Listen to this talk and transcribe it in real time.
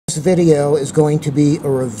This video is going to be a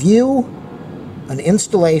review, an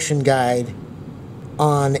installation guide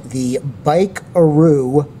on the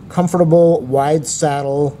Bikeroo comfortable wide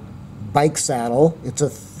saddle bike saddle. It's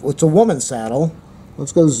a woman's saddle.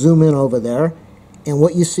 Let's go zoom in over there. And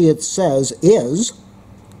what you see it says is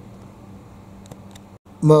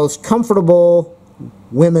most comfortable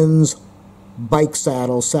women's bike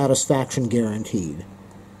saddle, satisfaction guaranteed.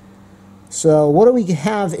 So what do we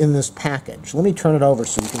have in this package? Let me turn it over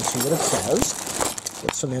so you can see what it says.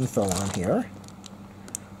 Get some info on here.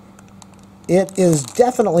 It is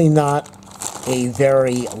definitely not a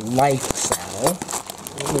very light saddle.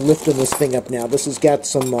 I'm lifting this thing up now. This has got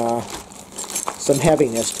some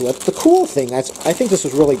heaviness to it. The cool thing, I think this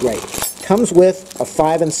is really great. Comes with a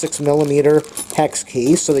 5 and 6 millimeter hex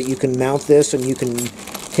key so that you can mount this and you can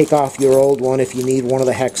take off your old one if you need one of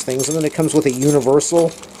the hex things. And then it comes with a universal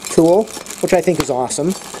tool, which I think is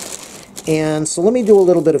awesome. And so let me do a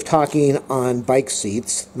little bit of talking on bike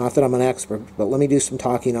seats. Not that I'm an expert, but let me do some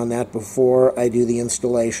talking on that before I do the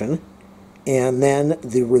installation and then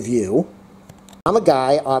the review. I'm a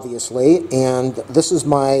guy, obviously, and this is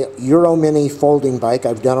my Euro Mini folding bike.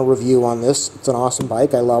 I've done a review on this. It's an awesome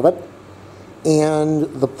bike. I love it.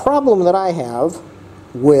 And the problem that I have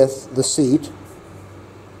with the seat,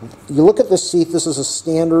 you look at this seat, this is a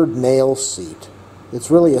standard male seat. It's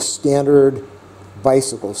really a standard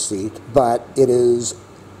bicycle seat, but it is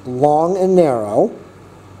long and narrow,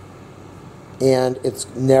 and it's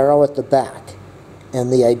narrow at the back. And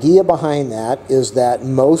the idea behind that is that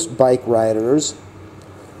most bike riders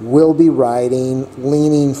will be riding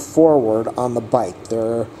leaning forward on the bike.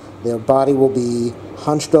 Their body will be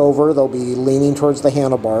hunched over, they'll be leaning towards the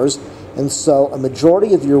handlebars, and so a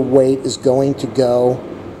majority of your weight is going to go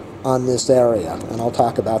on this area. And I'll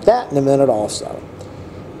talk about that in a minute also.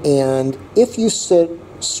 And if you sit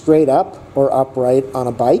straight up or upright on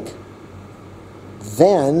a bike,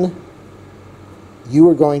 then you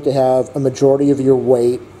are going to have a majority of your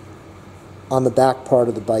weight on the back part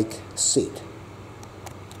of the bike seat.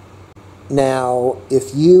 Now,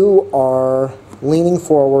 if you are leaning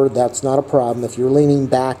forward, that's not a problem. If you're leaning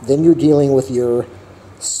back, then you're dealing with your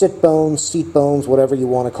sit bones, seat bones, whatever you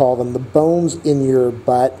want to call them, the bones in your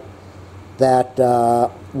butt that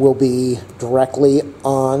will be directly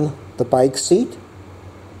on the bike seat.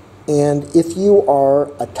 And if you are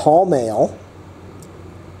a tall male,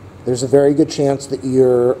 there's a very good chance that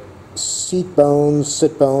your seat bones,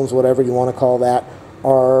 sit bones, whatever you want to call that,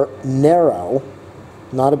 are narrow,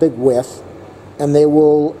 not a big width, and they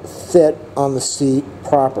will fit on the seat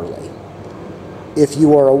properly. If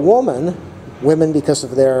you are a woman, women, because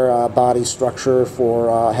of their body structure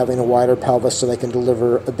for having a wider pelvis so they can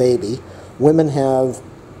deliver a baby, women have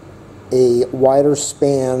a wider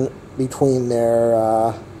span between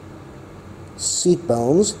their seat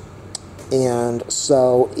bones, and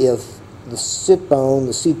so if the seat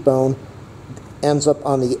bone ends up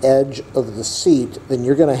on the edge of the seat, then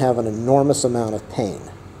you're going to have an enormous amount of pain.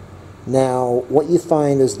 Now, what you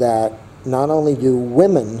find is that not only do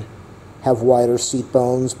women have wider seat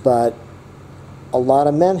bones, but a lot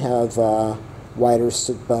of men have wider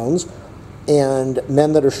seat bones, and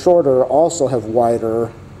men that are shorter also have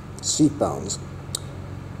wider seat bones.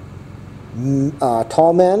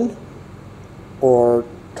 Tall men or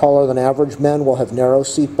taller than average men will have narrow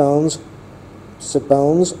seat bones, sit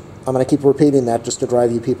bones. I'm going to keep repeating that just to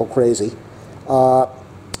drive you people crazy. And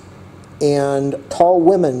tall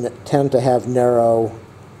women tend to have narrow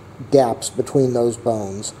gaps between those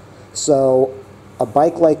bones. So a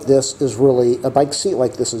bike like this is really, a bike seat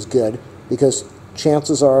like this is good because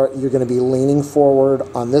chances are you're going to be leaning forward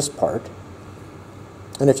on this part.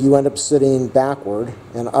 And if you end up sitting backward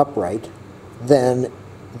and upright, then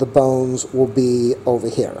the bones will be over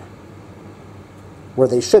here, where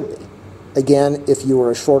they should be. Again, if you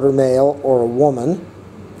are a shorter male or a woman,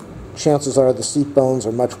 chances are the seat bones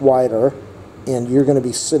are much wider, and you're going to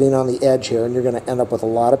be sitting on the edge here, and you're going to end up with a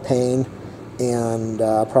lot of pain and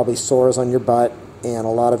probably sores on your butt and a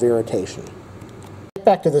lot of irritation. I'll get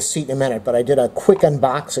back to the seat in a minute, but I did a quick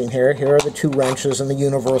unboxing here. Here are the two wrenches and the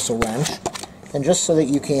universal wrench. And just so that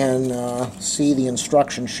you can see the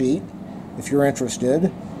instruction sheet, if you're interested,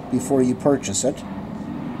 before you purchase it.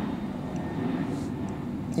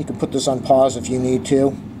 You can put this on pause if you need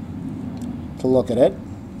to look at it.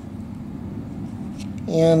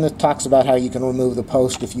 And it talks about how you can remove the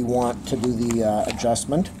post if you want to do the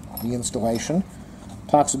adjustment, the installation.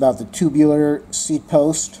 Talks about the tubular seat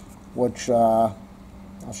post, which I'll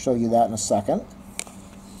show you that in a second.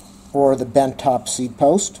 Or the bent top seat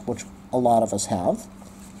post, which a lot of us have.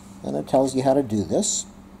 And it tells you how to do this.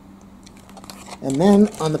 And then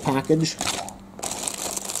on the package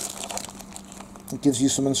It gives you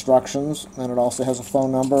some instructions, and it also has a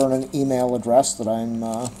phone number and an email address that I'm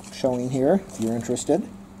showing here if you're interested.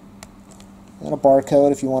 And a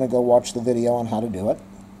barcode if you want to go watch the video on how to do it.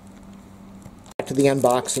 Back to the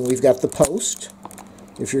unboxing, we've got the post.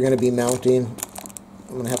 If you're going to be mounting,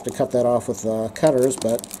 I'm going to have to cut that off with cutters,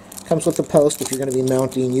 but it comes with the post if you're going to be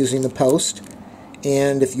mounting using the post.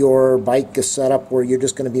 And if your bike is set up where you're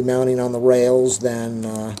just going to be mounting on the rails, then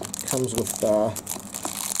it comes with the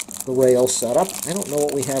rail setup. I don't know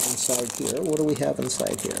what we have inside here. What do we have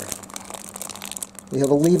inside here? We have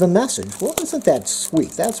a leave a message. Well, isn't that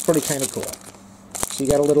sweet? That's pretty kind of cool. So you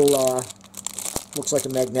got a little, looks like a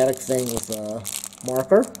magnetic thing with a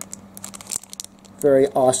marker. Very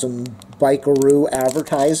awesome Bikeroo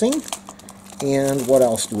advertising. And what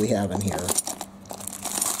else do we have in here?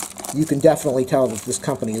 You can definitely tell that this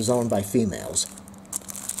company is owned by females.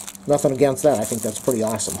 Nothing against that. I think that's pretty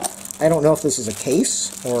awesome. I don't know if this is a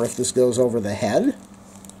case or if this goes over the head.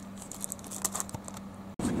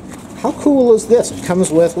 How cool is this? It comes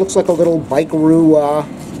with, looks like a little Bikeroo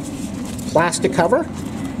plastic cover.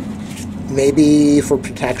 Maybe for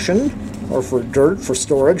protection, or for dirt, for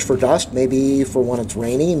storage, for dust, maybe for when it's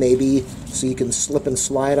rainy, maybe so you can slip and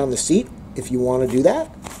slide on the seat if you want to do that.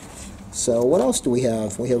 So what else do we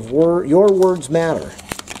have? We have Your Words Matter.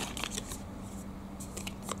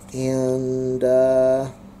 And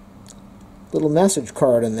little message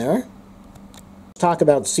card in there. Let's talk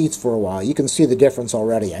about seats for a while. You can see the difference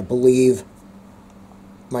already. I believe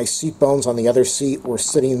my seat bones on the other seat were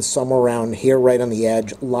sitting somewhere around here, right on the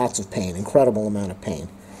edge. Lots of pain, incredible amount of pain.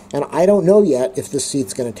 And I don't know yet if this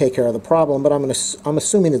seat's going to take care of the problem, but I'm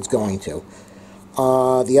assuming it's going to.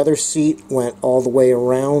 The other seat went all the way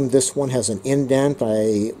around. This one has an indent.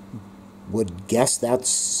 I would guess that's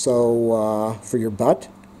so for your butt,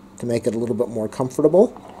 to make it a little bit more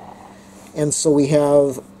comfortable. And so we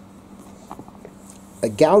have a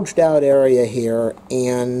gouged out area here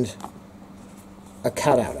and a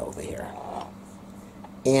cutout over here.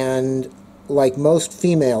 And like most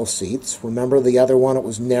female seats, remember the other one, it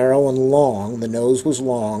was narrow and long, the nose was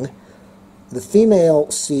long. The female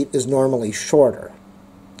seat is normally shorter.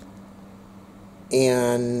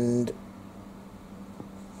 And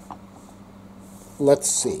let's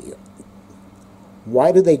see,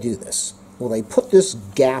 why do they do this? Well, they put this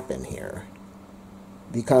gap in here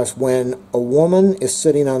because when a woman is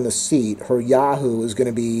sitting on the seat, her yahoo is going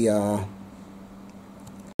to be,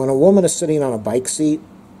 when a woman is sitting on a bike seat,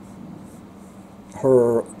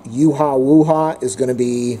 her yoo-ha woo-ha is going to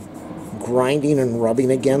be grinding and rubbing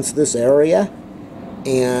against this area,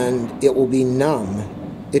 and it will be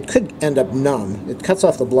numb. It could end up numb. It cuts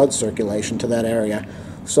off the blood circulation to that area.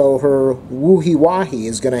 So her woohee-wahi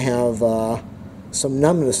is going to have some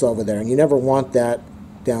numbness over there, and you never want that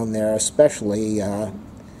down there, especially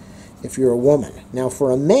if you're a woman. Now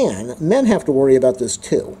for a man, men have to worry about this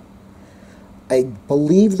too. I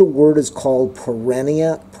believe the word is called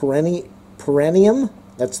perennium.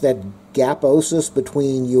 That's that gaposis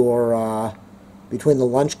between your between the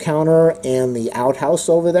lunch counter and the outhouse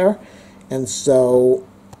over there. And so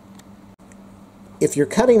if you're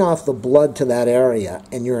cutting off the blood to that area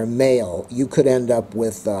and you're a male, you could end up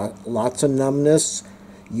with lots of numbness.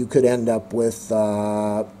 You could end up with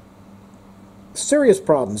serious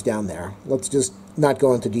problems down there. Let's just not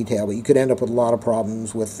go into detail, but you could end up with a lot of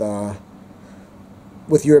problems with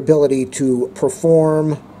your ability to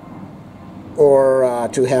perform or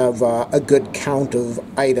to have a good count of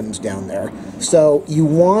items down there. So you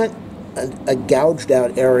want a gouged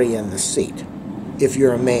out area in the seat if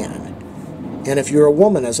you're a man. And if you're a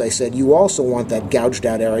woman, as I said, you also want that gouged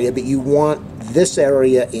out area, but you want this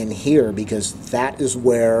area in here because that is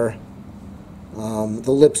where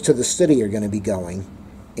the lips to the city are going to be going.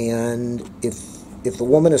 And if the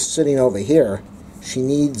woman is sitting over here, she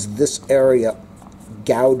needs this area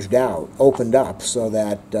gouged out, opened up, so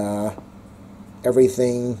that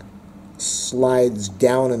everything slides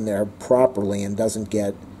down in there properly and doesn't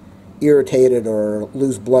get irritated or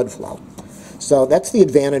lose blood flow. So that's the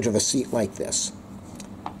advantage of a seat like this.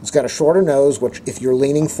 It's got a shorter nose, which if you're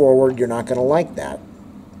leaning forward, you're not going to like that.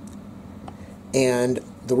 And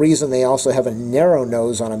the reason they also have a narrow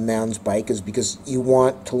nose on a man's bike is because you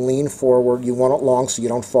want to lean forward, you want it long so you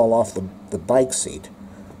don't fall off the bike seat.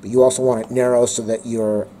 But you also want it narrow so that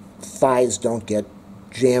your thighs don't get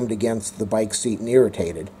jammed against the bike seat and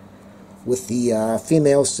irritated. With the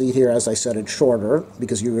female seat here, as I said, it's shorter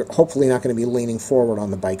because you're hopefully not going to be leaning forward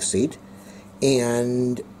on the bike seat.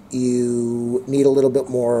 And you need a little bit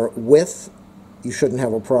more width. You shouldn't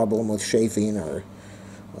have a problem with chafing or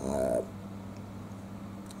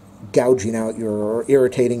gouging out or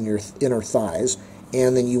irritating your inner thighs.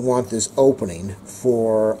 and then you want this opening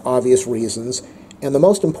for obvious reasons. And the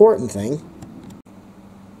most important thing,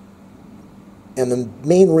 and the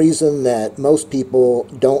main reason that most people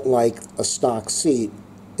don't like a stock seat,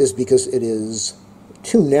 is because it is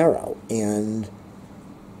too narrow, and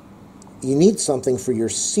you need something for your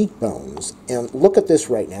seat bones. And look at this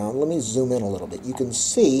right now. Let me zoom in a little bit. You can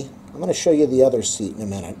see, I'm going to show you the other seat in a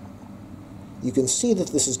minute. You can see that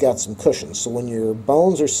this has got some cushion, so when your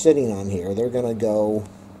bones are sitting on here, they're going to go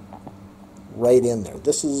right in there.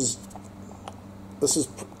 This is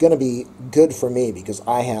going to be good for me because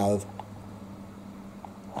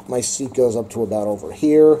my seat goes up to about over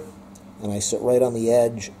here, and I sit right on the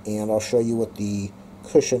edge, and I'll show you what the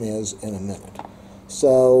cushion is in a minute.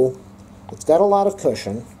 So it's got a lot of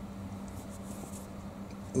cushion,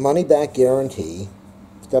 money back guarantee.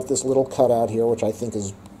 It's got this little cutout here, which I think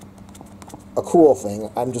is a cool thing.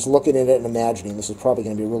 I'm just looking at it and imagining this is probably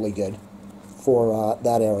going to be really good for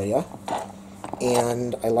that area.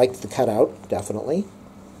 And I liked the cutout, definitely.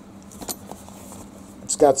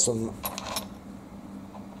 It's got some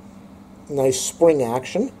nice spring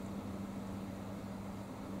action.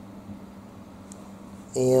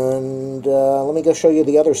 And let me go show you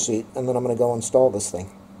the other seat, and then I'm going to go install this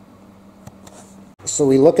thing. So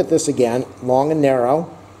we look at this again, long and narrow.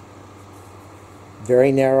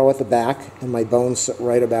 Very narrow at the back, and my bones sit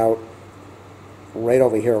right over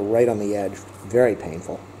here, right on the edge. Very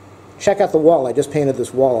painful. Check out the wall. I just painted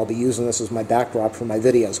this wall. I'll be using this as my backdrop for my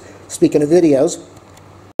videos. Speaking of videos, if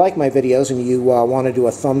you like my videos and you want to do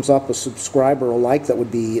a thumbs up, a subscribe, or a like, that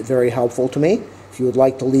would be very helpful to me. If you would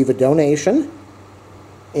like to leave a donation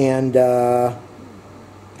and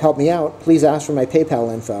help me out, please ask for my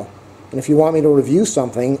PayPal info. And if you want me to review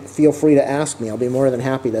something, feel free to ask me. I'll be more than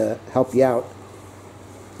happy to help you out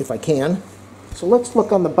if I can. So let's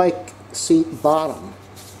look on the bike seat bottom.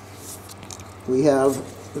 We have,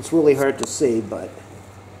 it's really hard to see, but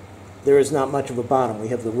there is not much of a bottom. We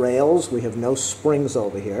have the rails, we have no springs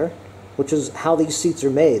over here, which is how these seats are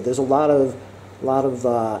made. There's a lot of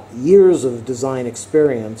years of design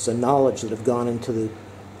experience and knowledge that have gone into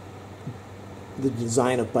the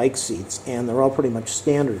design of bike seats, and they're all pretty much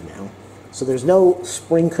standard now. So there's no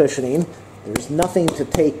spring cushioning. There's nothing to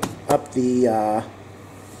take up the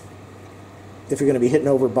if you're going to be hitting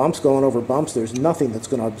over bumps, going over bumps, there's nothing that's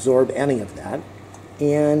going to absorb any of that.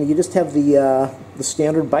 And you just have the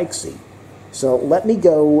standard bike seat. So let me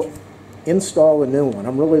go install a new one.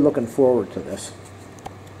 I'm really looking forward to this.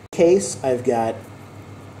 Case, I've got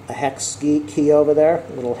a hex key over there,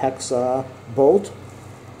 a little hex bolt.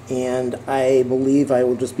 And I believe I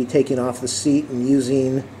will just be taking off the seat and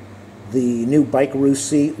using the new Bikeroo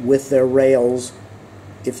seat with their rails.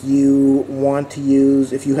 If you want to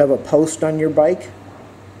use, if you have a post on your bike,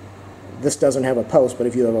 this doesn't have a post, but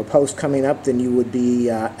if you have a post coming up, then you would be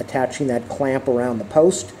attaching that clamp around the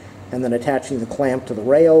post and then attaching the clamp to the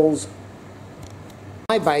rails.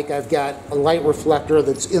 On my bike, I've got a light reflector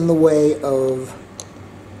that's in the way of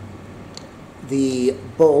the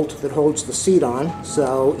bolt that holds the seat on,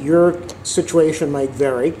 so your situation might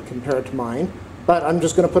vary compared to mine. But I'm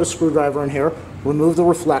just going to put a screwdriver in here, remove the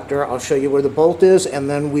reflector, I'll show you where the bolt is, and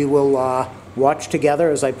then we will watch together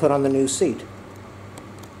as I put on the new seat.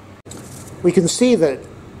 We can see that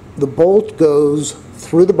the bolt goes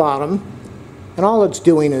through the bottom, and all it's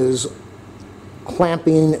doing is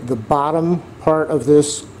clamping the bottom part of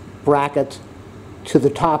this bracket to the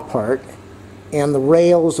top part, and the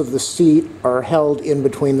rails of the seat are held in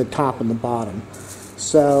between the top and the bottom.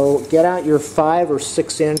 So get out your 5 or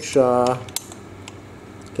 6 inch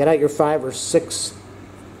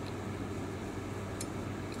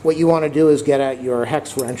what you want to do is get out your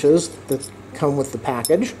hex wrenches that come with the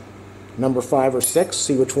package, number 5 or 6,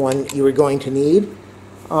 see which one you are going to need.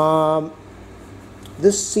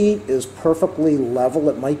 This seat is perfectly level.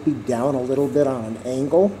 It might be down a little bit on an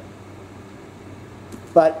angle,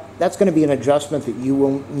 but that's going to be an adjustment that you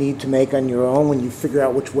will need to make on your own when you figure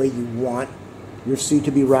out which way you want your seat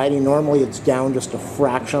to be riding. Normally it's down just a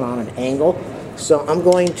fraction on an angle. So I'm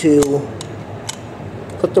going to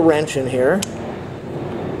put the wrench in here.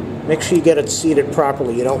 Make sure you get it seated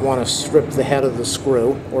properly. You don't want to strip the head of the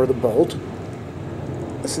screw or the bolt.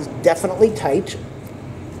 This is definitely tight,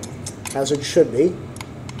 as it should be.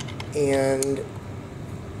 And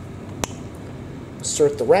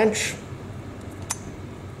insert the wrench,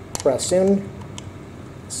 press in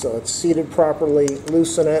so it's seated properly,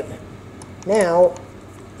 loosen it. Now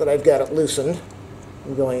that I've got it loosened,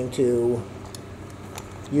 I'm going to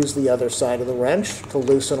use the other side of the wrench to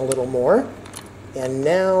loosen a little more. And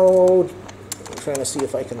now, I'm trying to see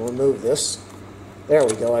if I can remove this. There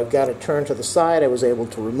we go. I've got it turned to the side. I was able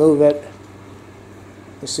to remove it.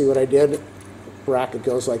 You see what I did? Bracket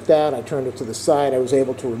goes like that. I turned it to the side. I was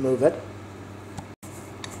able to remove it.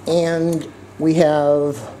 And we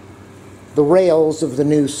have the rails of the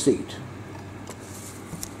new seat.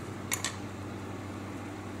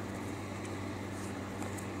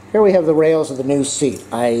 Here we have the rails of the new seat.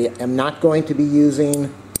 I am not going to be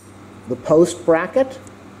using the post bracket.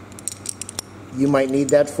 You might need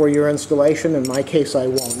that for your installation. In my case, I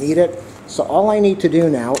won't need it. So all I need to do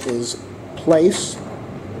now is place.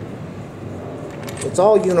 It's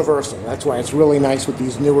all universal. That's why it's really nice with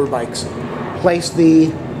these newer bikes. Place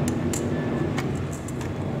the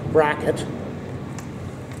bracket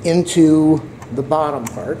into the bottom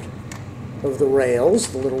part of the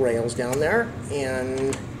rails, the little rails down there,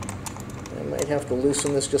 and I might have to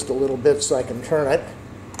loosen this just a little bit so I can turn it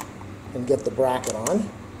and get the bracket on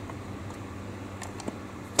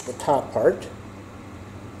the top part.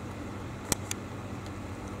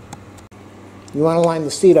 You want to line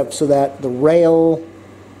the seat up so that the rail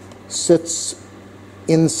sits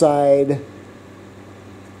inside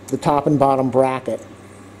the top and bottom bracket.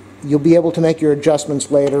 You'll be able to make your adjustments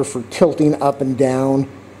later for tilting up and down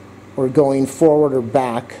or going forward or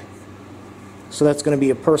back. So that's going to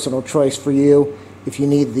be a personal choice for you. If you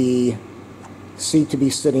need the seat to be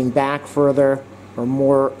sitting back further or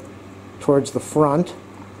more towards the front,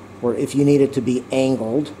 or if you need it to be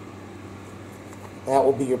angled, that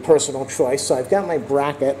will be your personal choice. So I've got my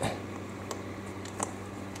bracket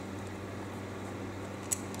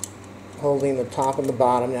holding the top and the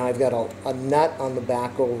bottom. Now I've got a nut on the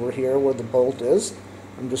back over here where the bolt is.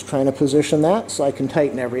 I'm just trying to position that so I can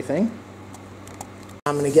tighten everything.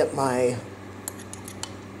 I'm going to get my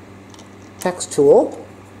hex tool.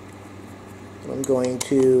 I'm going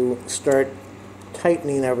to start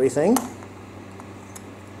tightening everything.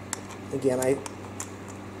 Again,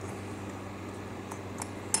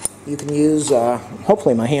 you can use,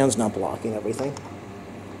 hopefully my hand's not blocking everything.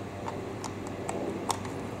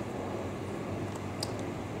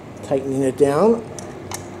 Tightening it down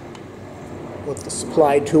with the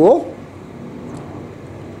supply tool.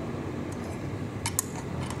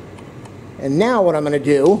 And now what I'm going to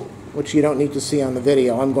do, which you don't need to see on the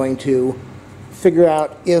video, I'm going to figure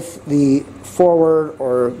out if the forward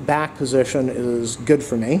or back position is good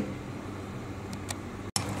for me.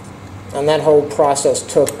 And that whole process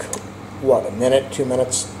took, what, a minute, 2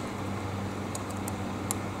 minutes?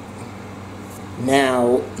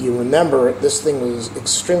 Now, you remember this thing was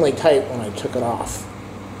extremely tight when I took it off.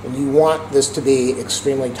 And you want this to be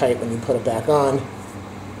extremely tight when you put it back on,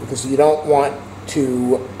 because you don't want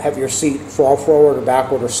to have your seat fall forward or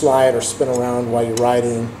backward or slide or spin around while you're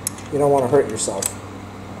riding. You don't want to hurt yourself.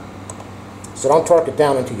 So don't torque it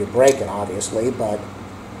down until you break it, obviously, but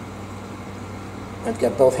I've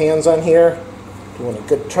got both hands on here, doing a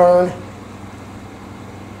good turn.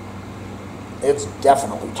 It's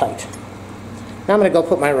definitely tight. Now I'm going to go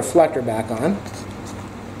put my reflector back on.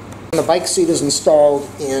 The bike seat is installed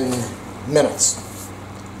in minutes.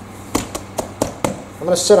 I'm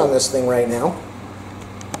going to sit on this thing right now.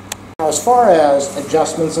 Now, as far as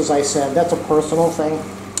adjustments, as I said, that's a personal thing.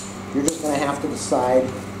 You're just going to have to decide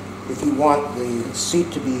if you want the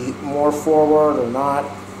seat to be more forward or not,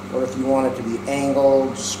 or if you want it to be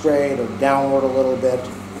angled, straight, or downward a little bit.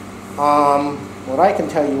 What I can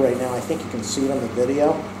tell you right now, I think you can see it on the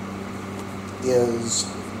video, is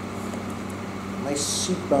my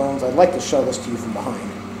seat bones. I'd like to show this to you from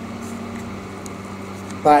behind,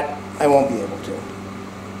 but I won't be able to.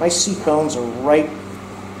 My seat bones are right,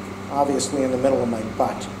 obviously, in the middle of my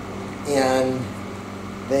butt, and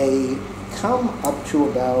they come up to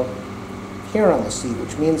about here on the seat,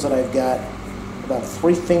 which means that I've got about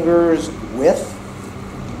 3 fingers width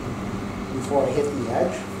before I hit the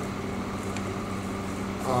edge.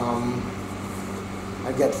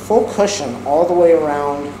 I've got full cushion all the way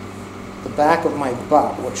around the back of my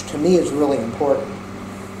butt, which to me is really important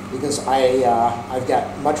because I've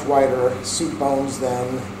got much wider seat bones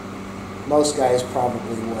than most guys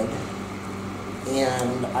probably would.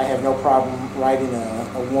 And I have no problem riding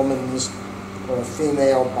a woman's or a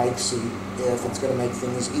female bike seat if it's going to make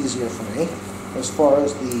things easier for me. As far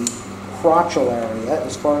as the crotchal area,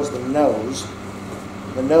 as far as the nose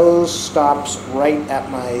stops right at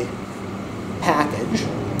my package.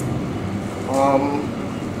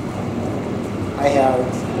 I have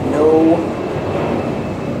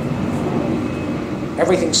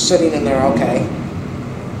everything's sitting in there okay.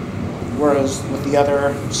 Whereas with the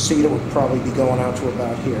other seat, it would probably be going out to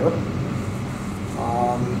about here.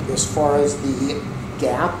 As far as the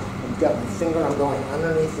gap, I've got my finger, I'm going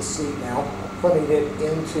underneath the seat now, putting it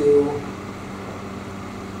into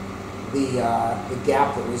the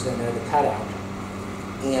gap that was in there, the cutout.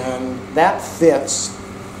 and that fits.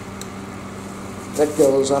 That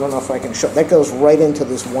goes, I don't know if I can show, that goes right into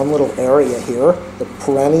this one little area here, the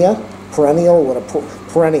perennium.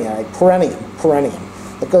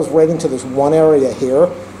 That goes right into this one area here,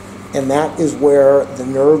 and that is where the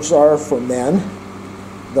nerves are for men.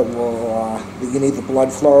 That you need the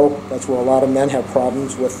blood flow. That's where a lot of men have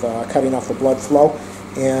problems with cutting off the blood flow.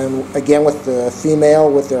 And again, with the female,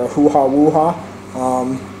 with their hoo-ha woo-ha,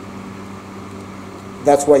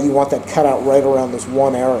 that's why you want that cut out right around this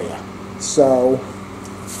one area. So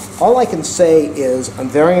all I can say is I'm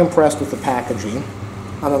very impressed with the packaging.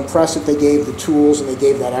 I'm impressed that they gave the tools and they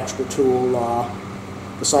gave that extra tool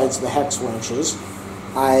besides the hex wrenches.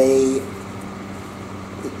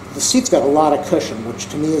 The seat's got a lot of cushion, which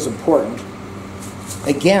to me is important.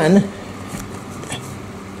 Again,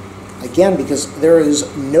 because there is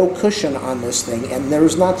no cushion on this thing, and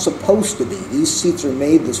there's not supposed to be. These seats are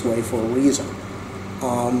made this way for a reason.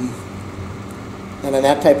 And in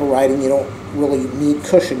that type of riding, you don't really need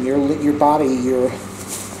cushion. Your body, the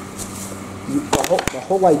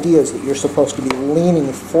whole idea is that you're supposed to be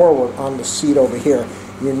leaning forward on the seat over here.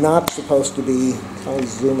 You're not supposed to be, can I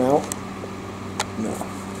zoom out? No.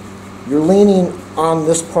 You're leaning on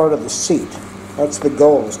this part of the seat. That's the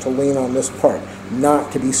goal, is to lean on this part,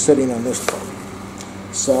 not to be sitting on this part.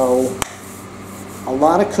 So, a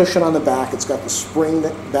lot of cushion on the back. It's got the spring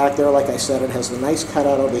back there, like I said. It has the nice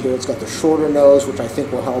cutout over here. It's got the shorter nose, which I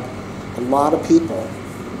think will help a lot of people.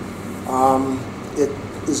 It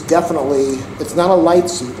is definitely, it's not a light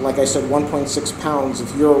seat. Like I said, 1.6 pounds.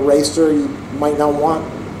 If you're a racer, you might not want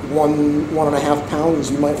 1.5 pounds.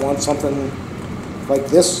 You might want something like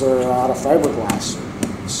this or out of fiberglass.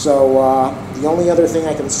 So the only other thing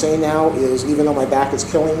I can say now is, even though my back is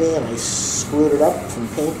killing me and I screwed it up from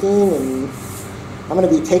painting, and I'm going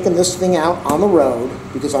to be taking this thing out on the road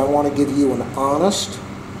because I want to give you an honest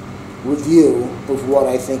review of what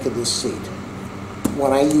I think of this seat.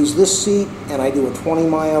 When I use this seat and I do a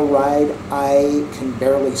 20-mile ride, I can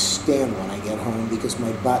barely stand when I get home because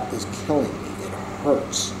my butt is killing me. It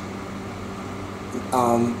hurts.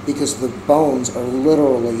 Because the bones are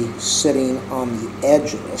literally sitting on the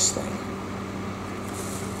edge of this thing.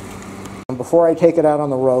 And before I take it out on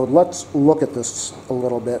the road, let's look at this a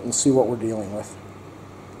little bit and see what we're dealing with.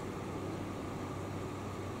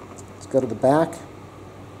 Let's go to the back.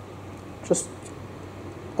 Just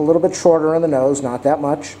a little bit shorter in the nose, not that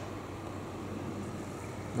much.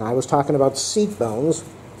 Now, I was talking about seat bones,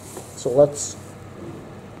 so let's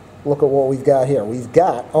look at what we've got here. We've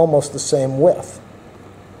got almost the same width.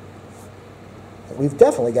 We've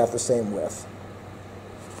definitely got the same width.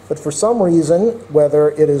 But for some reason,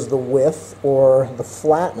 whether it is the width or the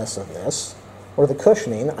flatness of this, or the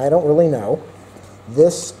cushioning, I don't really know,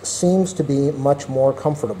 this seems to be much more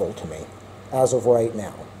comfortable to me, as of right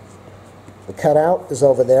now. The cutout is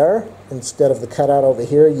over there. Instead of the cutout over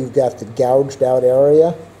here, you've got the gouged out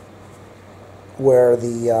area where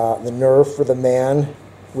the nerve for the man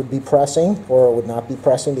would be pressing, or it would not be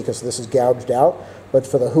pressing because this is gouged out. But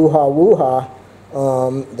for the hoo-ha woo-ha,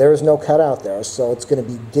 there is no cutout there, so it's going to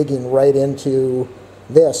be digging right into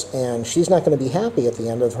this, and she's not going to be happy at the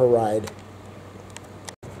end of her ride.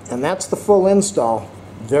 And that's the full install.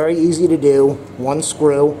 Very easy to do. One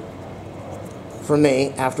screw for me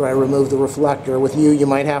after I remove the reflector. With you, you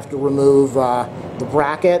might have to remove the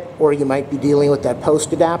bracket, or you might be dealing with that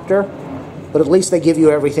post adapter, but at least they give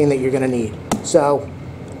you everything that you're going to need. So,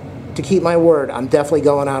 to keep my word, I'm definitely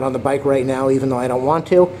going out on the bike right now, even though I don't want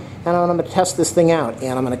to. And I'm going to test this thing out,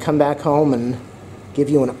 and I'm going to come back home and give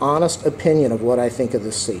you an honest opinion of what I think of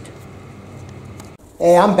this seat.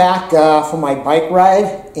 Hey, I'm back from my bike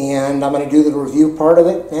ride, and I'm going to do the review part of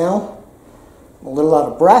it now. I'm a little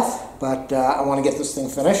out of breath, but I want to get this thing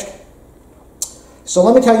finished. So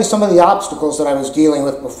let me tell you some of the obstacles that I was dealing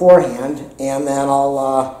with beforehand, and then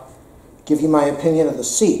I'll give you my opinion of the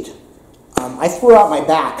seat. I threw out my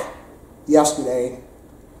back yesterday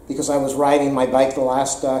because I was riding my bike the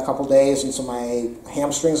last couple days, and so my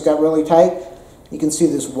hamstrings got really tight. You can see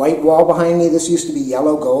this white wall behind me. This used to be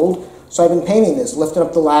yellow gold. So I've been painting this, lifting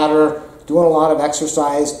up the ladder, doing a lot of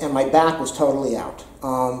exercise, and my back was totally out.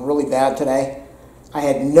 Really bad today. I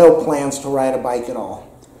had no plans to ride a bike at all.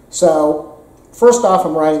 So, first off,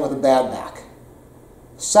 I'm riding with a bad back.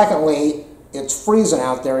 Secondly, it's freezing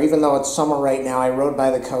out there, even though it's summer right now. I rode by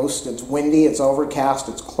the coast. It's windy, it's overcast,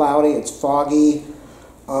 it's cloudy, it's foggy.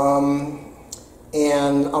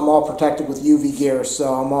 And I'm all protected with UV gear,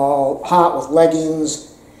 so I'm all hot with leggings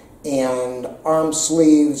and arm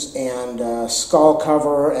sleeves and skull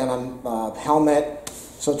cover and a helmet.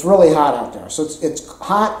 So it's really hot out there. So it's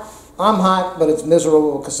hot. I'm hot, but it's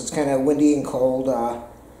miserable because it's kind of windy and cold.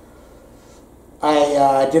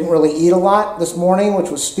 I didn't really eat a lot this morning, which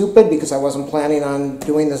was stupid because I wasn't planning on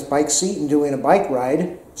doing this bike seat and doing a bike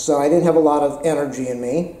ride. So I didn't have a lot of energy in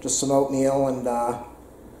me, just some oatmeal, and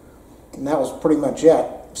that was pretty much it.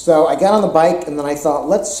 So I got on the bike, and then I thought,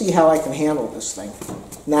 let's see how I can handle this thing.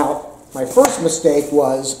 Now, my first mistake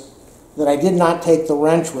was that I did not take the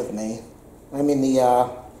wrench with me. I mean the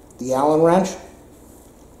Allen wrench.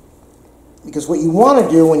 Because what you want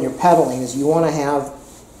to do when you're pedaling is you want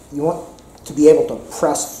to be able to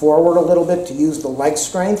press forward a little bit to use the leg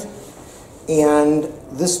strength. And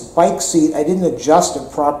this bike seat, I didn't adjust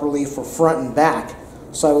it properly for front and back.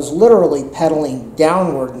 So I was literally pedaling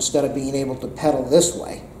downward instead of being able to pedal this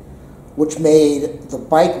way, which made the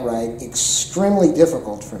bike ride extremely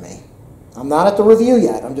difficult for me. I'm not at the review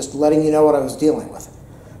yet. I'm just letting you know what I was dealing with.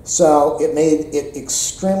 So it made it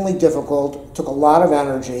extremely difficult, took a lot of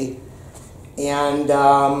energy, and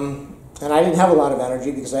I didn't have a lot of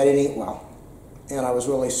energy because I didn't eat well, and I was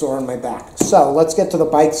really sore in my back. So let's get to the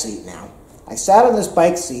bike seat now. I sat on this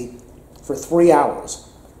bike seat for 3 hours.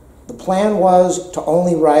 The plan was to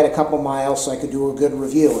only ride a couple miles so I could do a good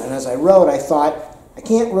review. And as I rode, I thought, I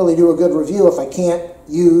can't really do a good review if I can't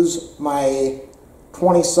use my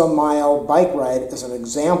 20-some mile bike ride as an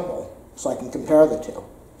example so I can compare the two.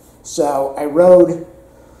 So I rode,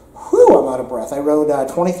 I'm out of breath. I rode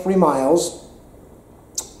 23 miles.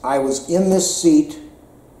 I was in this seat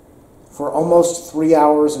for almost 3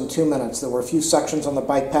 hours and 2 minutes. There were a few sections on the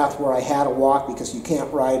bike path where I had to walk because you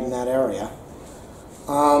can't ride in that area.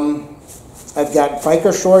 I've got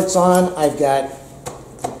biker shorts on. I've got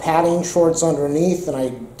padding shorts underneath, and I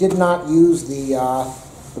did not use the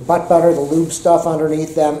butt butter, the lube stuff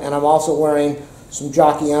underneath them, and I'm also wearing some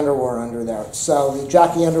jockey underwear under there. So the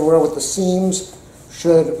jockey underwear with the seams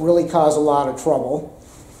should really cause a lot of trouble.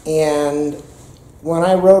 And when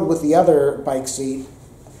I rode with the other bike seat,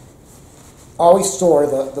 always sore,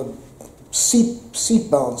 the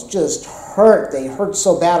seat bones just hurt. They hurt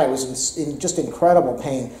so bad I was in just incredible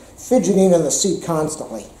pain, fidgeting in the seat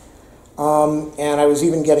constantly. And I was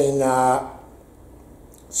even getting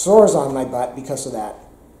sores on my butt because of that.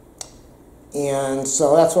 And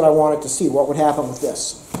so that's what I wanted to see, what would happen with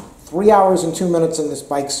this. 3 hours and 2 minutes in this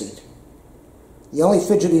bike seat. The only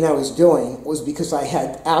fidgeting I was doing was because I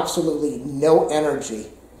had absolutely no energy,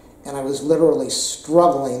 and I was literally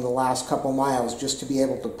struggling the last couple miles just to be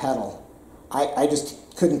able to pedal. I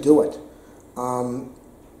just couldn't do it. I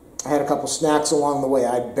had a couple snacks along the way.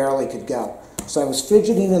 I barely could go. So I was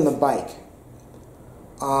fidgeting in the bike.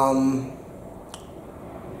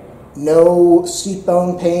 No seat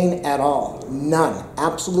bone pain at all. None.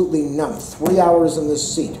 Absolutely none. 3 hours in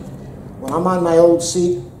this seat. When I'm on my old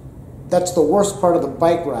seat, that's the worst part of the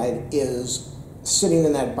bike ride, is sitting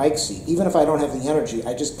in that bike seat. Even if I don't have the energy,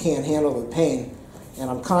 I just can't handle the pain, and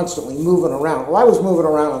I'm constantly moving around. Well, I was moving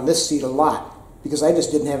around on this seat a lot because I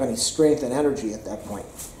just didn't have any strength and energy at that point.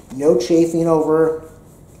 No chafing over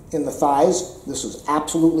in the thighs. This was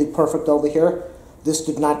absolutely perfect over here. This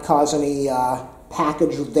did not cause any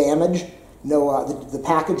package damage. No, the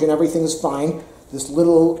package and everything is fine. This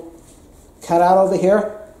little cutout over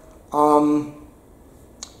here,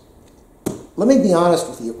 let me be honest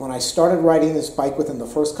with you. When I started riding this bike within the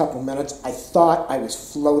first couple minutes, I thought I was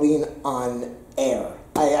floating on air.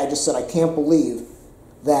 I just said, I can't believe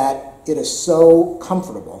that it is so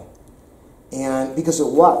comfortable. And because it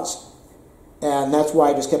was. And that's why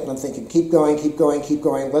I just kept on thinking, keep going, keep going, keep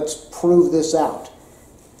going. Let's prove this out.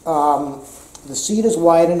 The seat is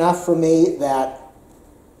wide enough for me that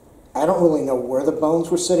I don't really know where the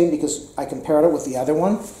bones were sitting because I compared it with the other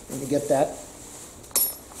one. Let me get that.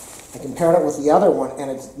 I compared it with the other one,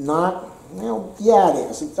 and it's not, well, yeah, it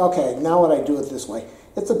is. It's, okay, now when I do it this way,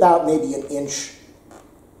 it's about maybe an inch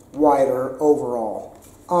wider overall.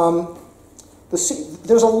 The seat,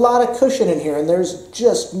 there's a lot of cushion in here, and there's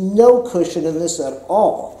just no cushion in this at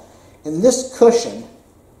all. And this cushion,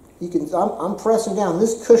 you can, I'm pressing down,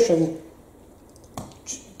 this cushion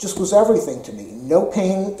just was everything to me. No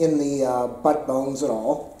pain in the butt bones at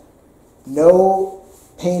all. No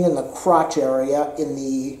pain in the crotch area, in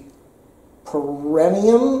the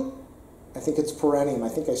perineum. I think it's perineum. I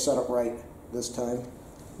think I said it right this time.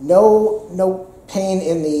 No pain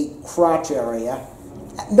in the crotch area.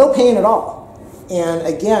 No pain at all. And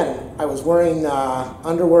again, I was wearing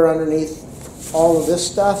underwear underneath all of this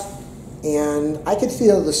stuff, and I could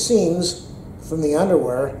feel the seams from the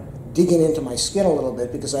underwear digging into my skin a little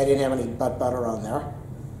bit because I didn't have any butt butter on there.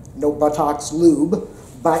 No buttocks lube.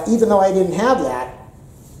 But even though I didn't have that,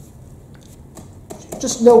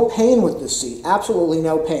 just no pain with this seat. Absolutely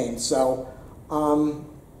no pain. So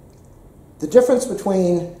the difference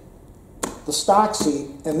between the stock seat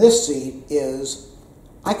and this seat is,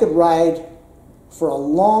 I could ride for a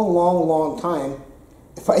long, long, long time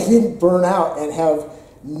if I didn't burn out and have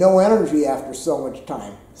no energy after so much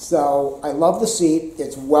time. So I love the seat.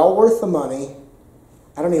 It's well worth the money.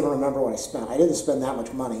 I don't even remember what I spent. I didn't spend that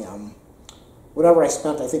much money. Whatever I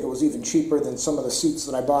spent, I think it was even cheaper than some of the seats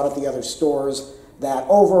that I bought at the other stores. That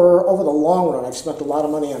over the long run, I've spent a lot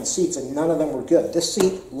of money on seats and none of them were good. This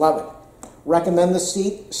seat, love it. Recommend the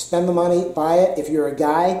seat. Spend the money. Buy it. If you're a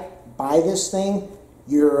guy, buy this thing.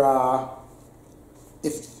 If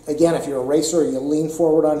you're a racer, you lean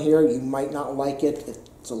forward on here, you might not like it.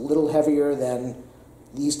 It's a little heavier than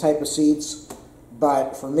these type of seats,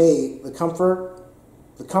 but for me, the comfort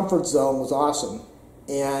zone was awesome,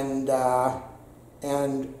 and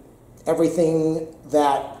everything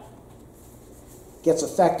that gets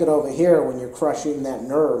affected over here when you're crushing that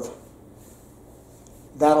nerve,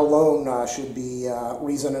 that alone should be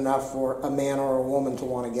reason enough for a man or a woman to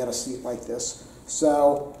want to get a seat like this.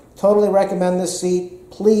 So, totally recommend this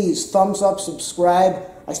seat. Please, thumbs up, subscribe.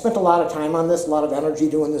 I spent a lot of time on this, a lot of energy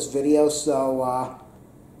doing this video, so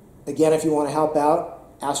again, if you want to help out,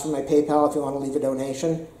 ask for my PayPal if you want to leave a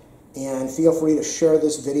donation, and feel free to share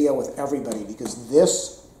this video with everybody because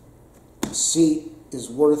this seat is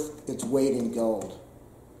worth its weight in gold.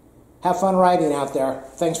 Have fun riding out there.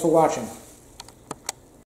 Thanks for watching.